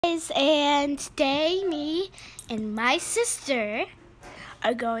And today me and my sister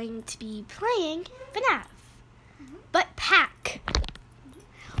are going to be playing FNAF. But Pack.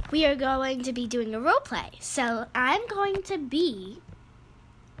 We are going to be doing a role play. So I'm going to be,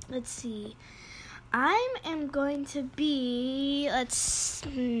 I am going to be,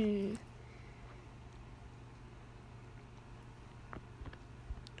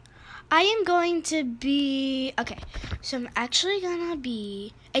 so I'm actually gonna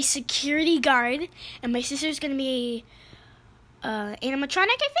be a security guard, and my sister's gonna be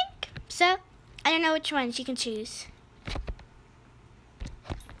animatronic, I think. So I don't know which one she can choose.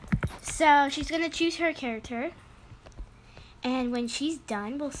 So she's gonna choose her character, and when she's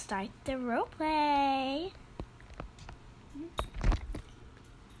done, we'll start the role play.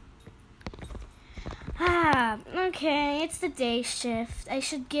 Okay, it's the day shift. I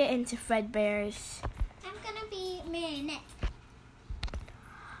should get into Fredbear's. I'm gonna be Marionette.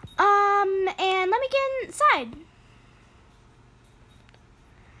 And let me get inside.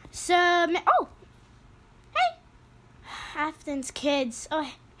 Hey! Afton's kids. Oh,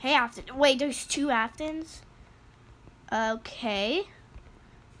 hey, Afton. Wait, there's two Aftons? Okay.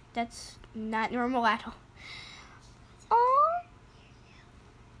 That's not normal at all. Oh!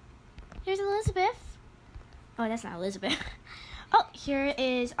 Here's Elizabeth. Oh, that's not Elizabeth. Oh, here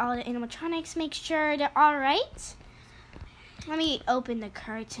is all the animatronics. Make sure they're all right. Let me open the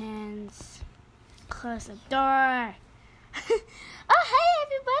curtains. Close the door. Oh, hey,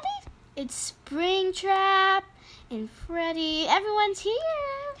 everybody. It's Springtrap and Freddy. Everyone's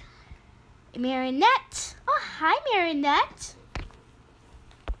here. Marionette. Oh, hi, Marionette.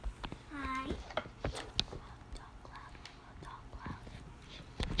 Hi.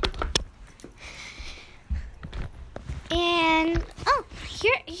 And,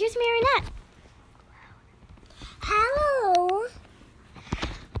 here's Marionette. Hello.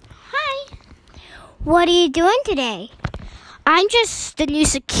 Hi. What are you doing today? I'm just the new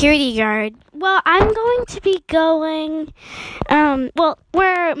security guard. Well, I'm going to be going,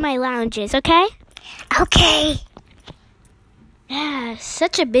 where my lounge is, okay? Okay. Yeah,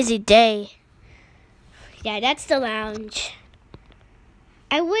 such a busy day. Yeah, that's the lounge.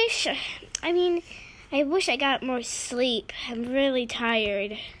 I wish I got more sleep. I'm really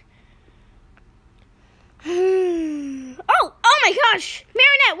tired. Oh my gosh!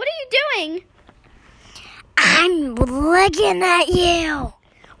 Marinette, what are you doing? I'm looking at you.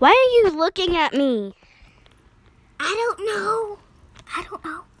 Why are you looking at me? I don't know.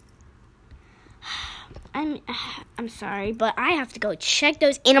 I'm sorry, but I have to go check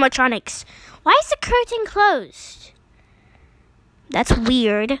those animatronics. Why is the curtain closed? That's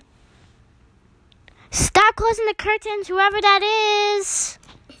weird. Stop closing the curtains, whoever that is.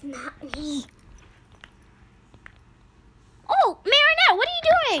 It's not me. Oh, Marinette, what are you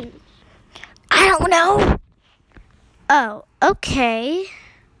doing? I don't know. Oh, okay.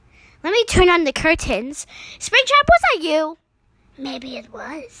 Let me turn on the curtains. Springtrap, was that you? Maybe it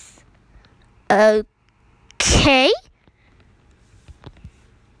was. Okay.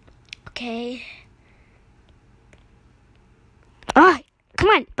 Oh, come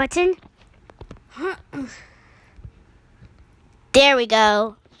on, button. There we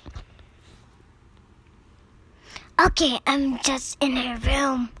go. Okay, I'm just in her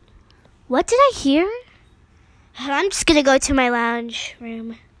room. What did I hear? I'm just gonna go to my lounge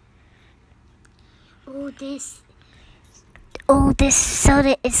room. Oh, this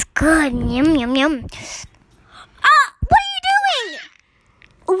soda is good. Yum, yum, yum. What are you doing?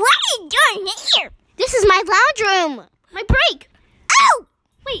 What are you doing here? This is my lounge room. My break. Oh!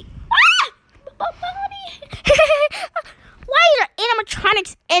 Wait. Why are there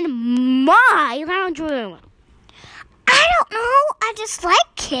animatronics in my lounge room? I don't know. I just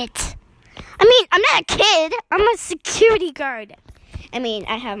like it. I'm not a kid. I'm a security guard.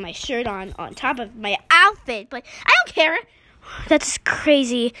 I have my shirt on top of my outfit, but I don't care. That's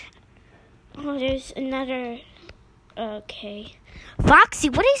crazy. Oh, there's another. Okay. Foxy,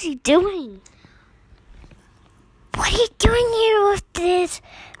 what is he doing? What are you doing here with this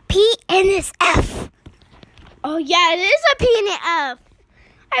P and this F? Oh, yeah, it is a P and an F.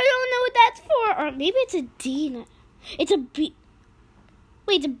 I don't know what that's for. Or maybe it's a D and a... It's a B.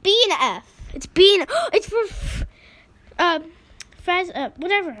 Wait, it's a B and an F. It's B and... It's for...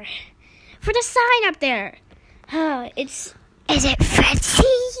 whatever. For the sign up there. It's... Is it Fred's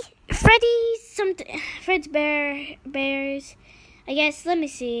Bears. I guess, let me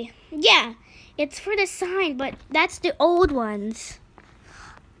see. Yeah, it's for the sign, but that's the old ones.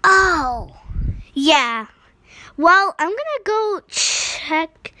 Oh. Yeah. Well, I'm gonna go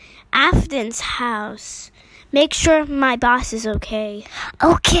check Afton's house. make sure my boss is okay.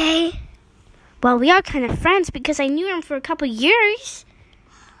 Okay. Well, we are kind of friends because I knew him for a couple years.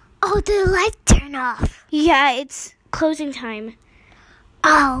 Oh, the light turned off. Yeah, it's closing time.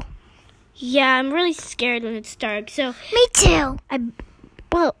 Oh. Yeah, I'm really scared when it's dark, so... Me too.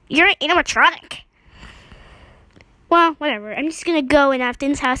 Well, you're an animatronic. Well, whatever. I'm just gonna go in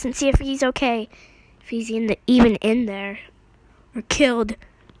Afton's house and see if he's okay. If he's even in there. Or killed.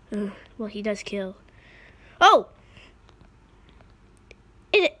 Well, he does kill. Oh!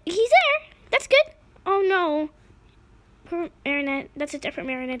 He's there! That's good. Oh, no. Poor Marinette. That's a different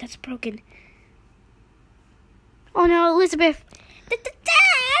Marinette that's broken. Oh, no, Elizabeth.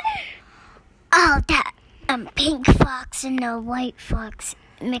 Dad! Oh, that pink fox and the white fox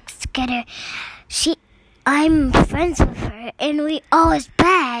mixed together. I'm friends with her, and we always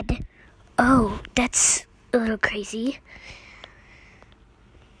bad. Oh, that's a little crazy.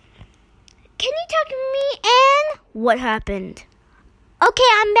 Can you talk me in? What happened? Okay,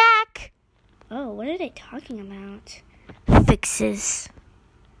 I'm back. Oh, what are they talking about? Fixes.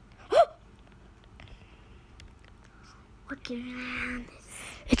 Looking around.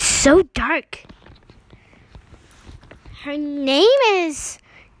 It's so dark. Her name is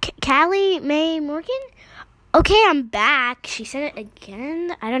Callie Mae Morgan? Okay, I'm back. She said it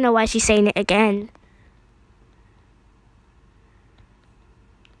again. I don't know why she's saying it again.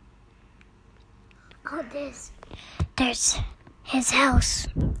 Oh, there's his house.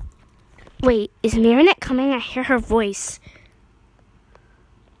 Wait, is Marinette coming? I hear her voice.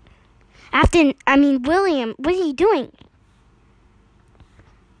 William, what are you doing?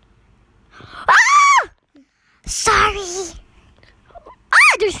 Ah! Sorry.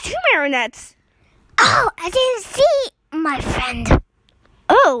 Ah, there's two Marinettes. Oh, I didn't see my friend.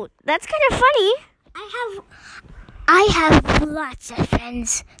 Oh, that's kind of funny. I have lots of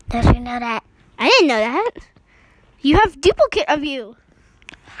friends. Did you know that? I didn't know that. You have duplicate of you.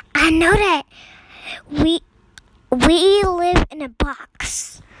 I know that. We live in a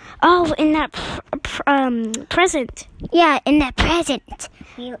box. Oh, in that present. Yeah, in that present.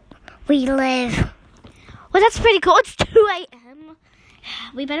 We live. Well, that's pretty cool. It's 2 a.m.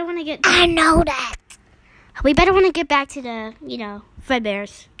 We better want to get... I know that. We better want to get back to the,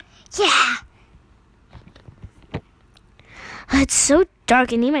 Fredbear's. Yeah. It's so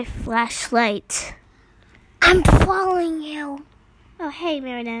dark. I need my flashlight. I'm following you. Oh, hey,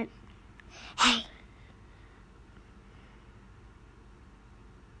 Marinette. Hey.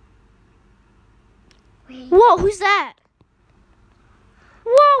 Whoa, who's that?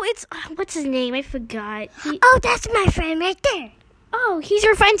 Whoa, it's... what's his name? I forgot. Oh, that's my friend right there. Oh, he's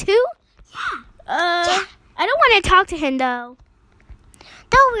your friend too? Yeah. Yeah. I don't want to talk to him, though.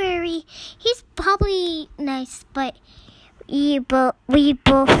 Don't worry. He's probably nice, but we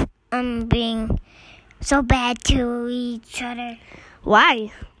both being so bad to each other.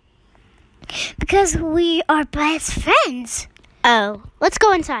 Why? Because we are best friends. Oh, let's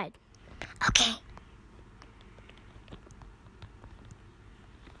go inside. Okay.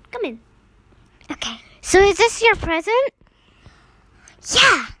 Come in. Okay. So is this your present?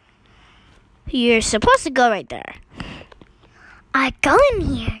 Yeah. You're supposed to go right there. I go in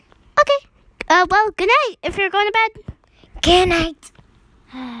here. Okay. Well, good night if you're going to bed. Good night.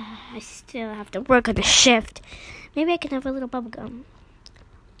 I still have to work on the shift. Maybe I can have a little bubble gum.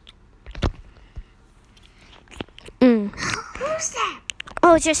 Who's that?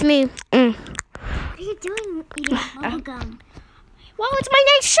 Oh, it's just me. What are you doing eating bubblegum? Well, it's my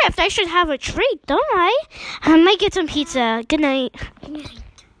night shift. I should have a treat, don't I? I might get some pizza. Good night. Good night.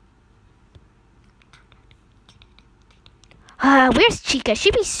 Where's Chica?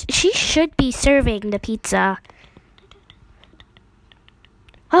 She should be serving the pizza.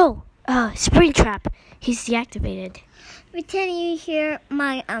 Oh, Springtrap. He's deactivated. Pretend you hear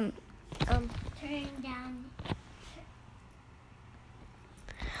my turning down.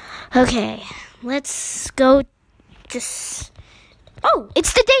 Okay, let's go. Oh,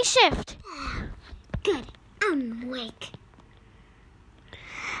 it's the day shift. Good. I'm awake.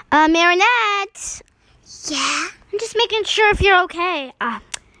 Marinette. Yeah. I'm just making sure if you're okay. I'm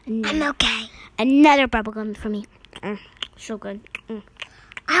okay. Another bubblegum for me. So good.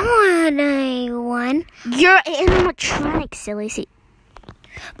 I want a one. You're animatronic, silly. See.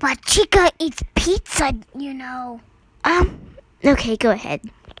 But Chica eats pizza, you know. Okay, go ahead.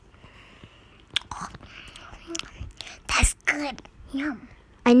 That's good. Yum.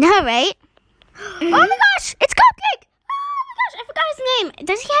 I know, right? Oh my gosh, it's Cupcake! Oh my gosh, I forgot his name.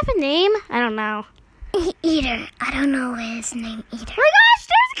 Does he have a name? I don't know. Eater. I don't know his name either. Oh my gosh,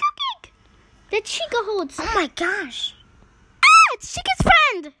 there's Cupcake! That Chica holds. Oh my gosh. It's Chica's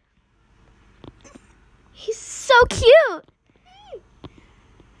friend! He's so cute.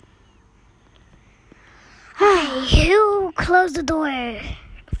 Hey, who closed the door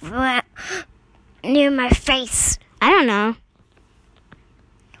near my face? I don't know.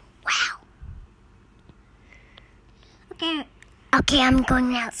 Wow. Okay, I'm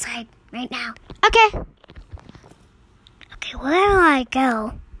going outside right now. Okay. Okay, where do I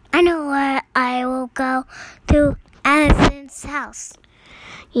go? I know where I will go to Afton's house.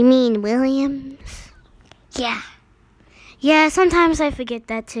 You mean Williams? Yeah. Yeah, sometimes I forget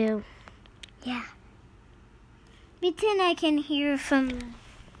that too. Yeah. But then I can hear from...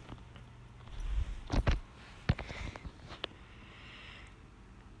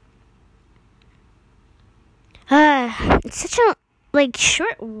 It's such a,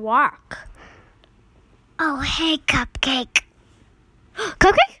 short walk. Oh, hey, Cupcake.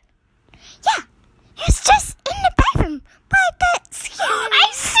 Cupcake? Yeah, he's just in the bathroom. But that's him. I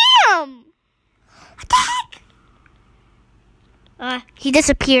see him! What the heck? He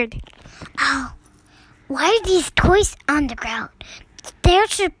disappeared. Oh, why are these toys on the ground? They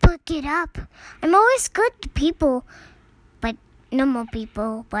should pick it up. I'm always good to people, but normal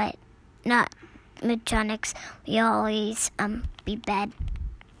people, but not electronics. We always be bad.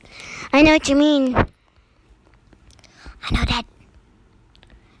 I know what you mean. I know that.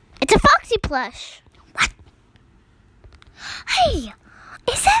 It's a Foxy plush. What? Hey,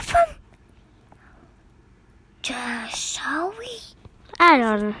 is that from Shall we? I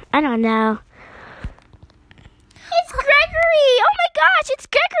don't know. It's Gregory! Oh my gosh, it's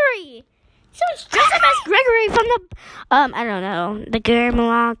Gregory! Someone's dressed up as Gregory from the, I don't know, the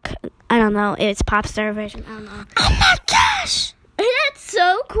Gurmalok. I don't know, it's Popstar version, I don't know. Oh my gosh! That's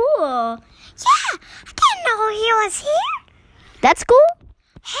so cool. Yeah, I didn't know he was here. That's cool?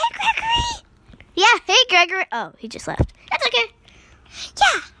 Hey, Gregory. Yeah, hey Gregory. Oh, he just left. That's okay.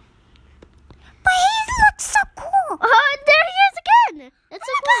 Yeah. But he looks so cool. Oh, there he is again. That's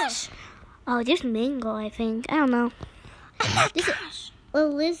so cool. Gosh. Oh, there's Mingle, I think. I don't know. Oh my This gosh. is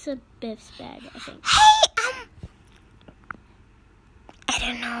Elizabeth's bed, I think. Hey, I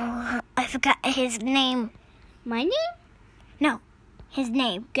don't know. I forgot his name. My name? No, his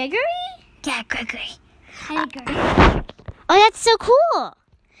name. Gregory? Yeah, Gregory. Hey, Gregory. Oh, that's so cool.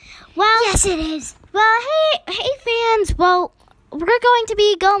 Well, Yes, it is. well, hey fans. Well, we're going to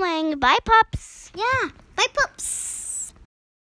be going. Bye, pups. Yeah. Bye, pups.